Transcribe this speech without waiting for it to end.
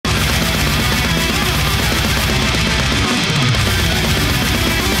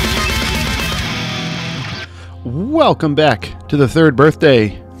Welcome back to the third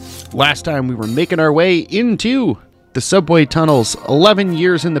birthday. Last time we were making our way into the subway tunnels 11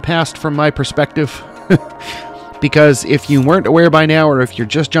 years in the past from my perspective. Because if you weren't aware by now, or if you're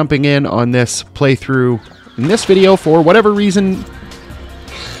just jumping in on this playthrough in this video for whatever reason,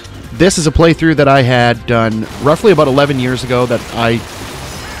 this is a playthrough that I had done roughly about 11 years ago that I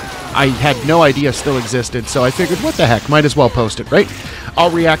had no idea still existed, so I figured, what the heck, might as well post it, right? I'll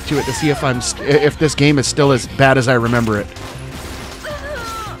react to it to see if this game is still as bad as I remember it.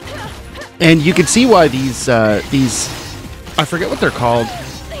 And you can see why these I forget what they're called.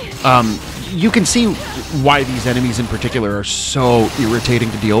 You can see why these enemies in particular are so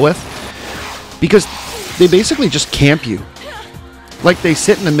irritating to deal with, because they basically just camp you. Like, they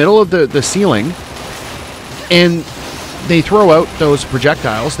sit in the middle of the ceiling, and they throw out those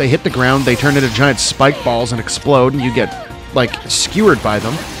projectiles, they hit the ground, they turn into giant spike balls and explode, and you get, like, skewered by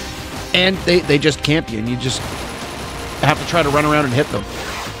them. And they just camp you, and you just have to try to run around and hit them.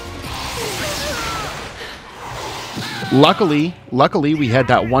 Luckily, we had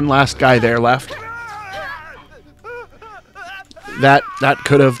that one last guy there left. That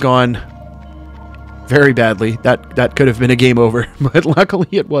could have gone very badly. That could have been a game over, but luckily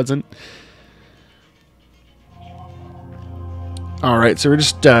it wasn't. Alright, so we're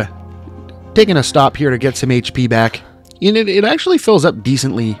just taking a stop here to get some HP back. And it actually fills up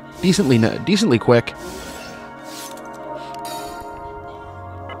decently quick.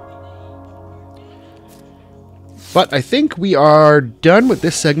 But I think we are done with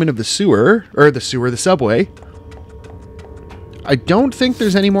this segment of the subway. I don't think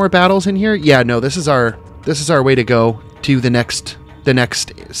there's any more battles in here. Yeah, no, this is our way to go to the next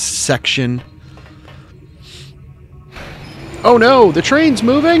section. Oh no, the train's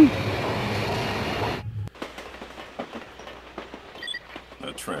moving!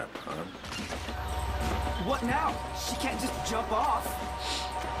 A tramp, huh? What now? She can't just jump off.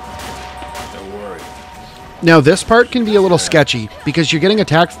 Don't worry. Now this part can be a little sketchy, because you're getting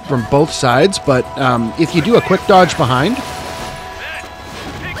attacked from both sides, but if you do a quick dodge behind...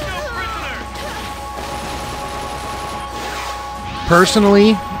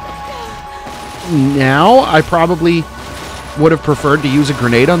 Personally, now I probably would have preferred to use a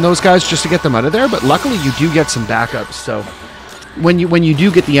grenade on those guys just to get them out of there, but luckily you do get some backups, so when you do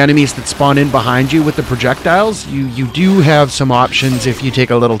get the enemies that spawn in behind you with the projectiles, you do have some options if you take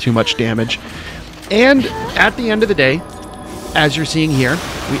a little too much damage. And at the end of the day, as you're seeing here,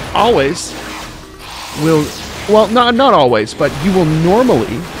 we always will, well, not always, but you will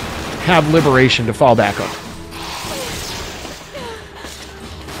normally have Liberation to fall back on.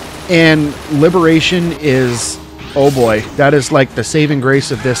 And Liberation is, oh boy, that is like the saving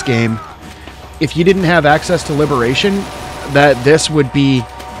grace of this game. If you didn't have access to Liberation, this would be,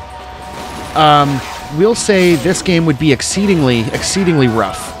 we'll say this game would be exceedingly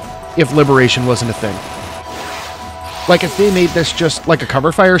rough if Liberation wasn't a thing. Like, if they made this just like a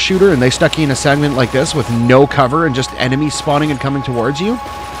cover fire shooter and they stuck you in a segment like this with no cover and just enemies spawning and coming towards you,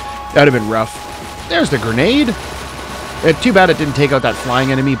 that would have been rough. There's the grenade. Too bad it didn't take out that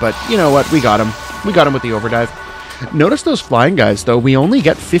flying enemy, but you know what? We got him. We got him with the overdive. Notice those flying guys, though, we only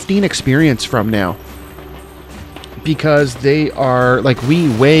get 15 experience from now. Because they are, like,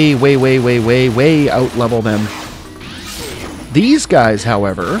 we way out-level them. These guys,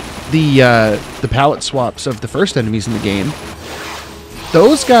 however, the palette swaps of the first enemies in the game,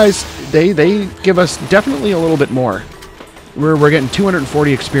 those guys, they give us definitely a little bit more. We're getting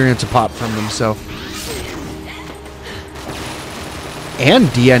 240 experience a pop from them, so... And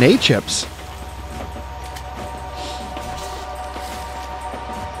DNA chips.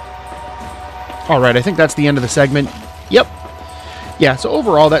 Alright, I think that's the end of the segment. Yep. Yeah, so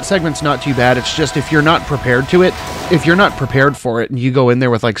overall, that segment's not too bad. It's just if you're not prepared for it, and you go in there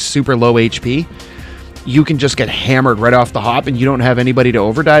with, like, super low HP, you can just get hammered right off the hop, and you don't have anybody to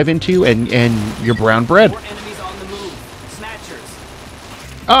overdive into, and you're brown bread. More enemies on the move. Snatchers.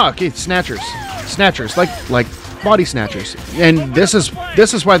 Ah, okay, snatchers. Snatchers, like body snatchers. And this is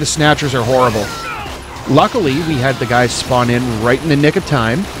why the snatchers are horrible. Luckily, we had the guys spawn in right in the nick of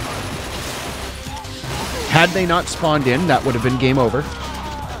time. Had they not spawned in, that would have been game over.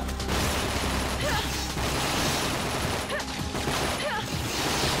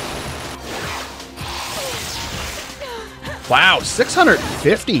 Wow,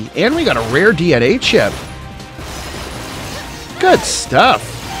 650, and we got a rare DNA chip. Good stuff.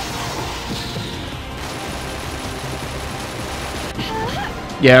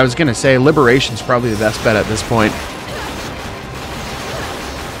 Yeah, I was gonna say, Liberation's probably the best bet at this point.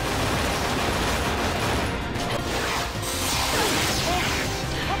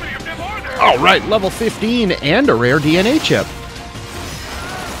 All right, level 15 and a rare DNA chip.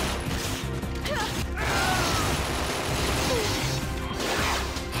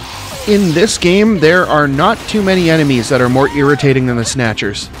 In this game, there are not too many enemies that are more irritating than the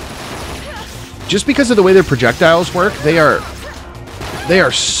Snatchers. Just because of the way their projectiles work, they are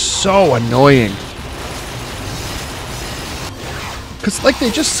so annoying. Because, like,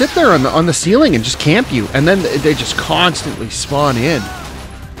 they just sit there on the ceiling and just camp you, and then they just constantly spawn in.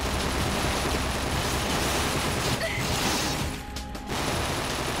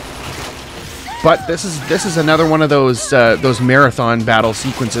 But this is another one of those marathon battle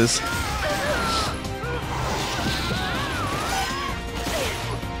sequences.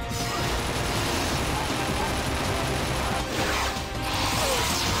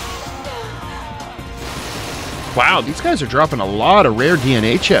 Wow, these guys are dropping a lot of rare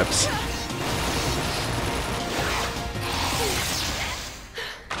DNA chips.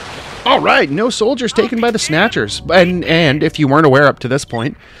 All right, no soldiers taken by the Snatchers. And if you weren't aware up to this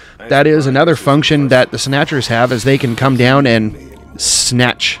point, that is another function that the Snatchers have, is they can come down and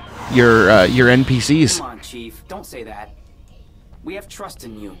snatch your NPCs. Come on, Chief. Don't say that. We have trust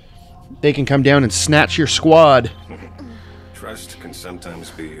in you. They can come down and snatch your squad. Trust can sometimes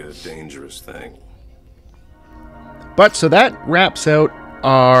be a dangerous thing. But so that wraps out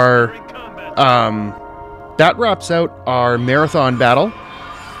our marathon battle.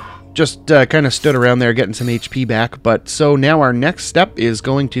 Just kind of stood around there getting some HP back. But so now our next step is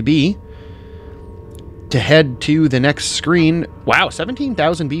going to be to head to the next screen. Wow,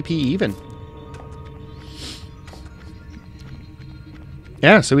 17,000 BP even.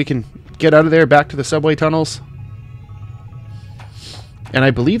 Yeah, so we can get out of there back to the subway tunnels. And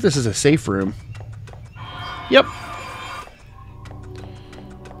I believe this is a safe room. Yep.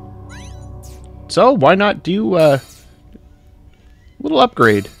 So why not do a little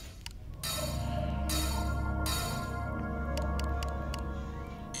upgrade?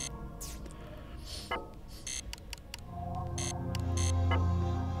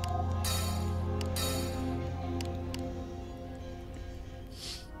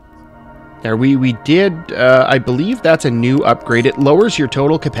 There, we did, I believe that's a new upgrade. It lowers your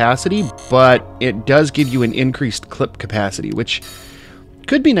total capacity, but it does give you an increased clip capacity, which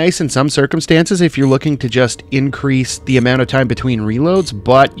could be nice in some circumstances if you're looking to just increase the amount of time between reloads,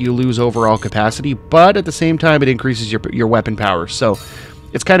 but you lose overall capacity. But at the same time, it increases your weapon power, so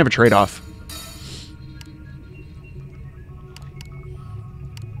it's kind of a trade-off.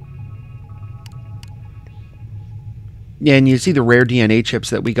 Yeah, and you see the rare DNA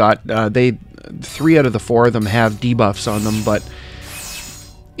chips that we got. 3 out of the 4 of them have debuffs on them, but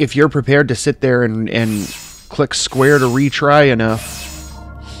if you're prepared to sit there and click square to retry enough,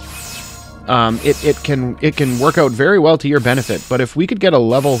 it can work out very well to your benefit. But if we could get a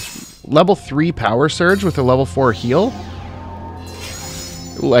level 3 power surge with a level 4 heal,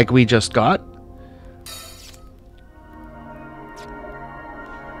 like we just got,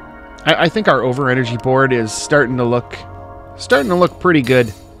 I think our over energy board is starting to look pretty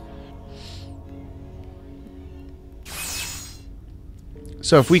good.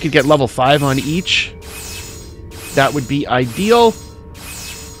 So if we could get level 5 on each, that would be ideal.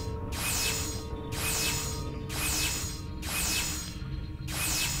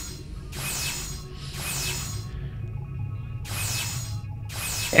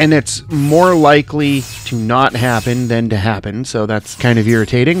 And it's more likely to not happen than to happen, so that's kind of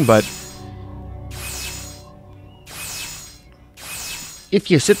irritating, but if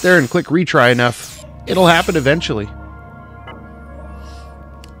you sit there and click retry enough, it'll happen eventually.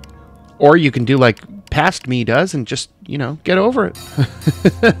 Or you can do like Past Me does and just, you know, get over it.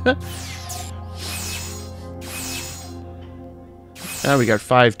 Now we got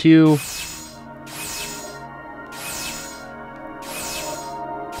 5-2.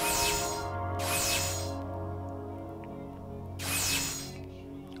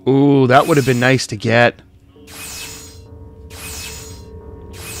 Ooh, that would have been nice to get.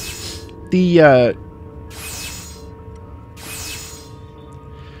 I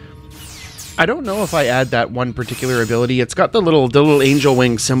don't know if I add that one particular ability. It's got the little angel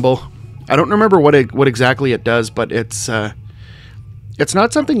wing symbol. I don't remember what exactly it does, but it's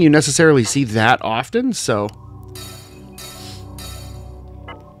not something you necessarily see that often, so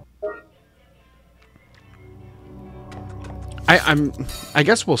I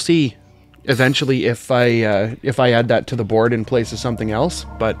guess we'll see eventually if I add that to the board in place of something else,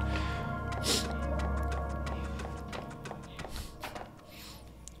 but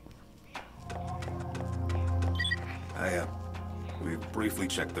We've briefly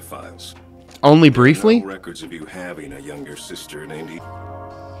checked the files. Only briefly? No records of you having a younger sister named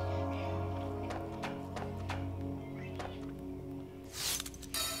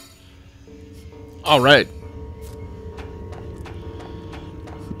All right.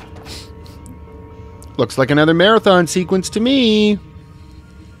 Looks like another marathon sequence to me.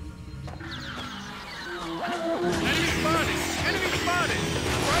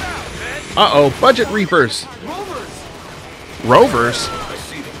 Uh-oh, budget reapers. Rovers! Rovers? I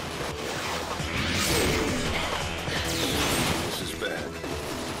see them. This is bad.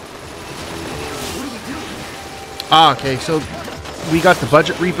 What do we do? Ah, okay, so we got the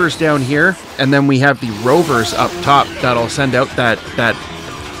budget reapers down here, and then we have the rovers up top that'll send out that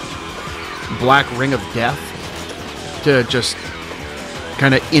black ring of death to just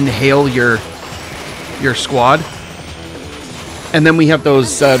kind of inhale your squad. And then we have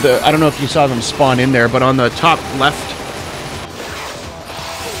those, I don't know if you saw them spawn in there, but on the top left,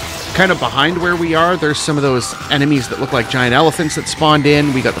 kind of behind where we are, there's some of those enemies that look like giant elephants that spawned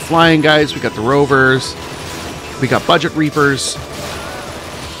in. We got the flying guys, we got the rovers, we got budget reapers.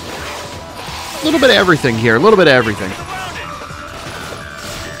 A little bit of everything here, a little bit of everything.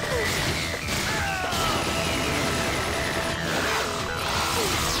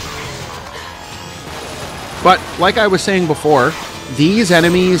 But, like I was saying before, these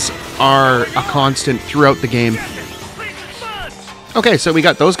enemies are a constant throughout the game. Okay, so we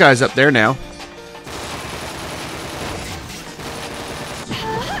got those guys up there now.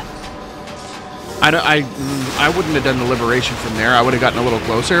 I wouldn't have done the liberation from there. I would have gotten a little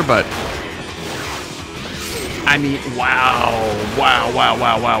closer, but... I mean, wow. Wow, wow,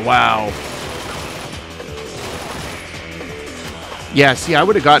 wow, wow, wow. Yeah, see, I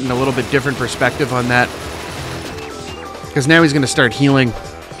would have gotten a little bit different perspective on that. Because now he's going to start healing.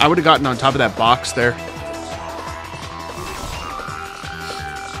 I would have gotten on top of that box there.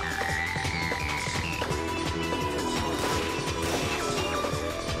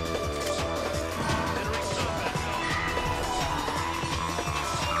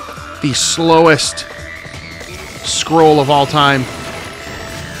 The slowest scroll of all time.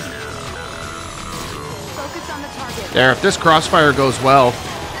 Focus on the target. There, if this crossfire goes well...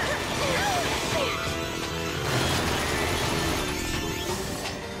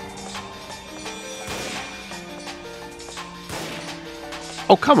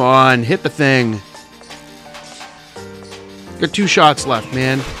 Oh, come on. Hit the thing. Got 2 shots left,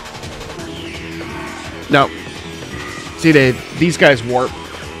 man. No. See, these guys warp.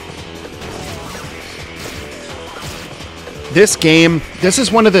 This game, this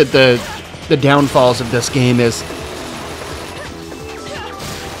is one of the downfalls of this game is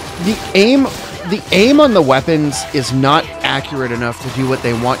the aim on the weapons is not accurate enough to do what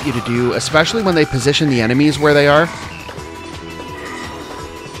they want you to do, especially when they position the enemies where they are.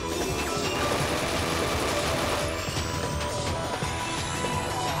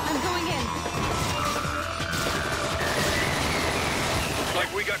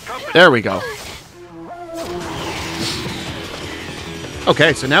 There we go.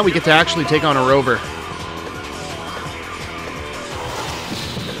 Okay, so now we get to actually take on a rover.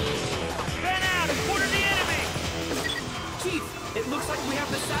 Chief, it looks like we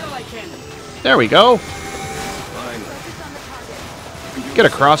have the satellite cannon. There we go. Fine. Get a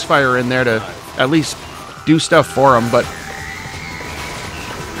crossfire in there to at least do stuff for them, but...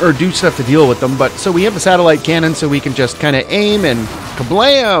 Or do stuff to deal with them, but... So we have the satellite cannon, so we can just kind of aim and...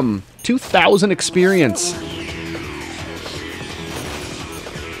 Kablam! 2,000 experience.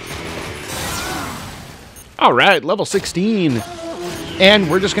 Alright, level 16.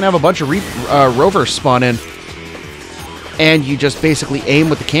 And we're just going to have a bunch of rovers spawn in. And you just basically aim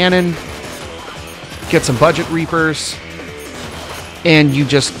with the cannon. Get some budget reapers. And you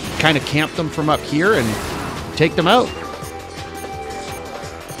just kind of camp them from up here and take them out.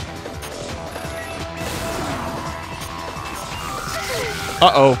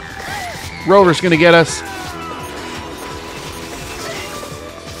 Uh-oh. Rover's gonna get us.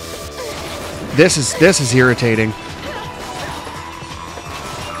 This is irritating.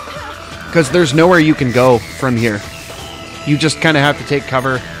 Because there's nowhere you can go from here. You just kind of have to take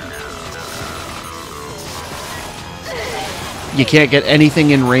cover. You can't get anything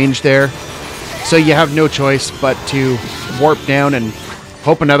in range there. So you have no choice but to warp down and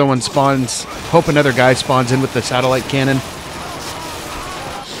hope another one spawns. Hope another guy spawns in with the satellite cannon.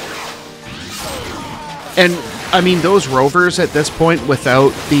 And, I mean, those rovers at this point,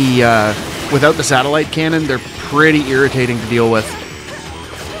 without the satellite cannon, they're pretty irritating to deal with.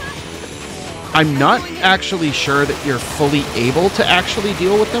 I'm not actually sure that you're fully able to actually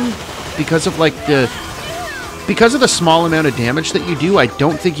deal with them because of, like, because of the small amount of damage that you do. I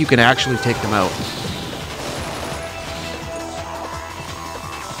don't think you can actually take them out.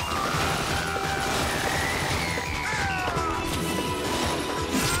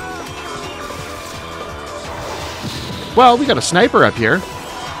 Well, we got a sniper up here.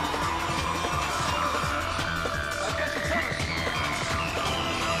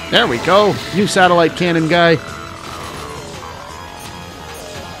 There we go. New satellite cannon guy.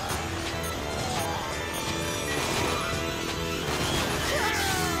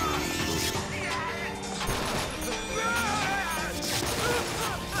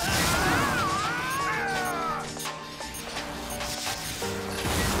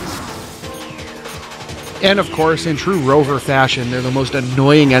 And of course, in true rover fashion, they're the most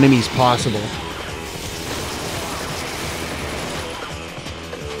annoying enemies possible.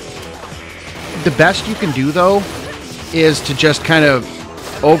 The best you can do, though, is to just kind of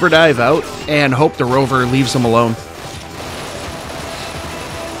overdive out and hope the rover leaves them alone. Focus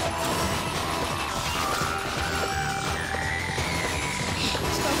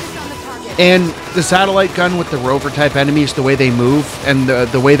on the target. And the satellite gun with the rover type enemies, the way they move and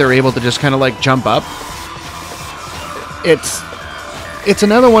the way they're able to just kind of like jump up, it's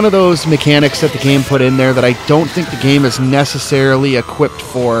another one of those mechanics that the game put in there that I don't think the game is necessarily equipped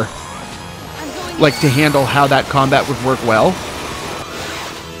for, like to handle how that combat would work well.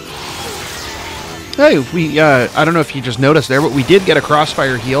 Hey, I don't know if you just noticed there, but we did get a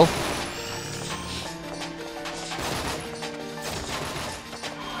crossfire heal.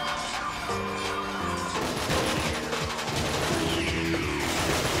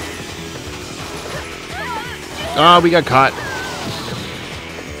 Oh, we got caught.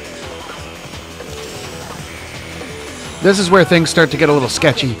 This is where things start to get a little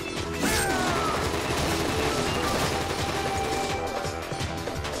sketchy.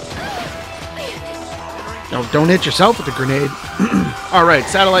 No, don't hit yourself with the grenade. Alright,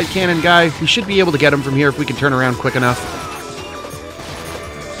 satellite cannon guy. We should be able to get him from here if we can turn around quick enough.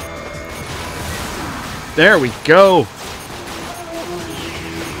 There we go.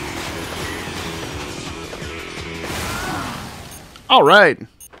 Alright.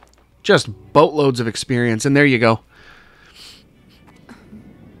 Just boatloads of experience, and there you go.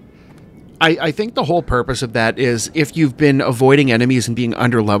 I think the whole purpose of that is if you've been avoiding enemies and being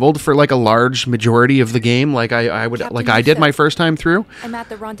underleveled for like a large majority of the game, like I did my first time through, I'm at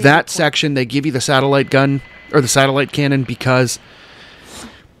the rendezvous that point. section they give you the satellite gun or the satellite cannon because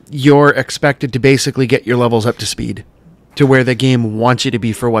you're expected to basically get your levels up to speed to where the game wants you to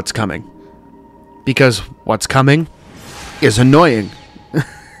be for what's coming. Because what's coming is annoying.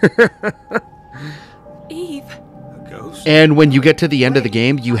 Eve. A ghost? And when you get to the end of the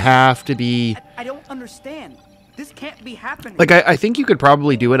game, you have to be... I don't understand. This can't be happening. Like, I think you could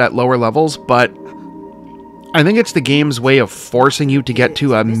probably do it at lower levels, but I think it's the game's way of forcing you to get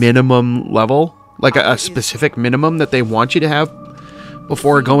to a minimum level, like a specific minimum that they want you to have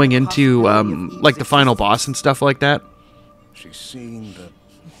before going into, like, the final boss and stuff like that. She's seeing the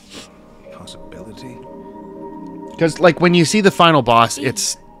possibility. Because, like, when you see the final boss,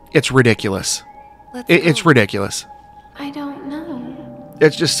 it's ridiculous. It's ridiculous. I don't know.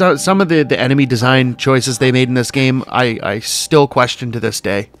 It's just some of the enemy design choices they made in this game, I still question to this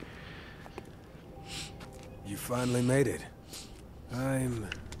day. You finally made it. I'm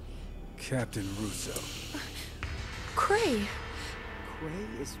Captain Russo. Cray.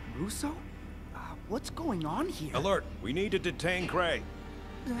 Cray is Russo? What's going on here? Alert! We need to detain Cray.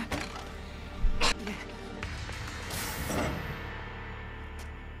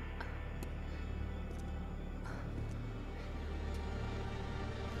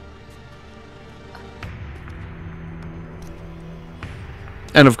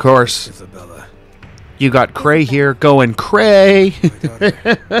 And of course, Isabella. you got Cray here going Cray. My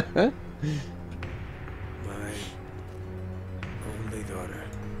daughter. My only daughter.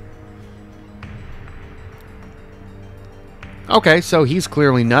 Okay, so he's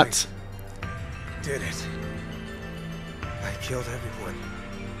clearly nuts. Did it. I killed everyone.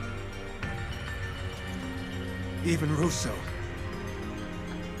 Even Russo.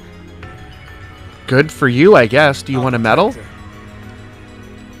 Good for you, I guess. Do you want a medal? Protect her.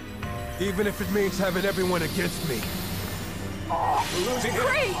 Even if it means having everyone against me.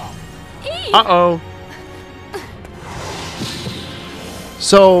 Cray. Eve. Uh-oh.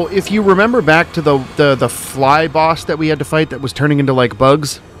 So, if you remember back to the fly boss that we had to fight that was turning into, like,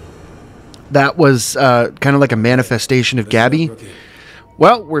 bugs, that was kind of like a manifestation of Gabby.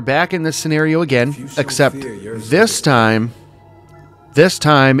 Well, we're back in this scenario again, except this time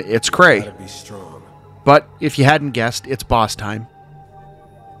it's Cray. Gotta be strong. But if you hadn't guessed, it's boss time.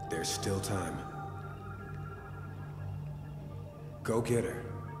 There's still time. Go get her.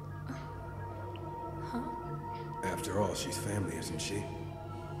 After all, she's family, isn't she?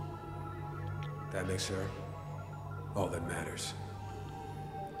 That makes her all that matters.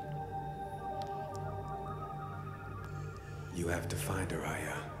 You have to find her,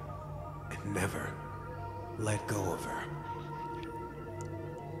 Aya. And never let go of her.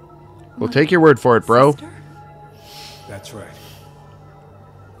 We'll take your word for it, bro. Sister? That's right.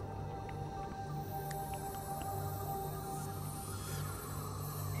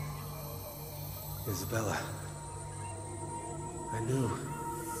 Isabella. I knew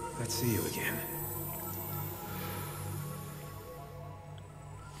I'd see you again.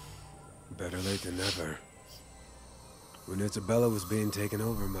 Better late than never. When Isabella was being taken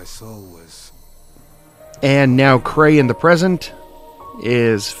over, my soul was... And now Cray in the present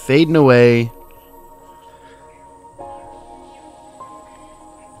is fading away.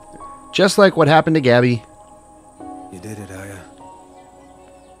 Just like what happened to Gabby. You did it, Aya.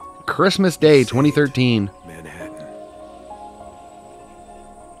 Christmas Day 2013. Manhattan.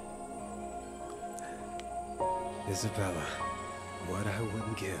 Isabella, what I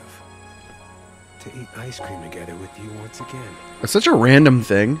wouldn't give to eat ice cream together with you once again. It's such a random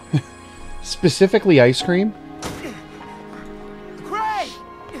thing. Specifically ice cream. Cray!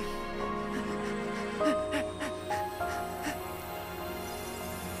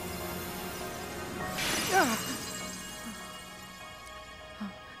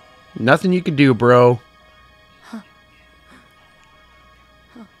 Nothing you can do, bro.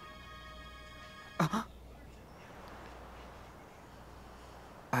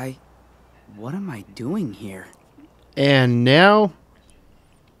 What am I doing here? And now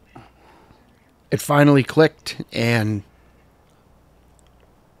it finally clicked, and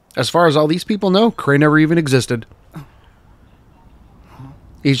as far as all these people know, Cray never even existed.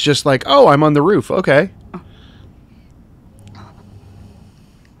 He's just like, oh, I'm on the roof. Okay.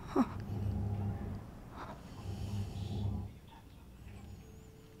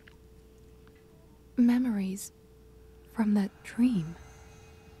 Memories from that dream.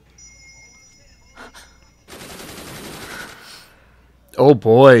 Oh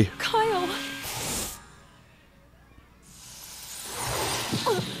boy. Kyle!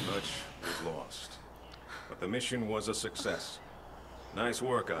 Much was lost, but the mission was a success. Nice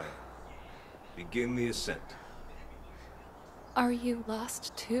work, Aya. Begin the ascent. Are you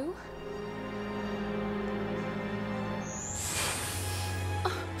lost too?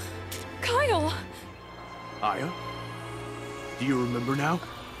 Kyle! Aya? Do you remember now?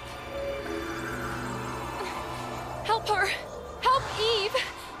 Help her! Help Eve!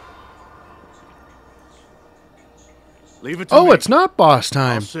 Leave it to me. Oh, it's not boss I'll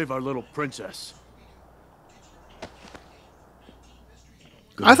time. save our little princess.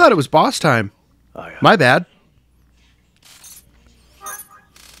 I thought it was boss time. Aya. My bad.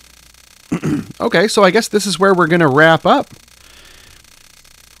 Okay, so I guess this is where we're going to wrap up.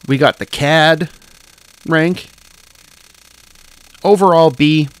 We got the CAD rank. Overall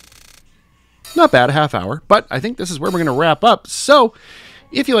B. Not bad, a half hour. But I think this is where we're going to wrap up. So,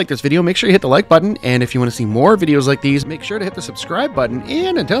 if you like this video, make sure you hit the like button. And if you want to see more videos like these, make sure to hit the subscribe button.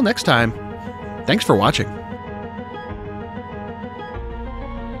 And until next time, thanks for watching.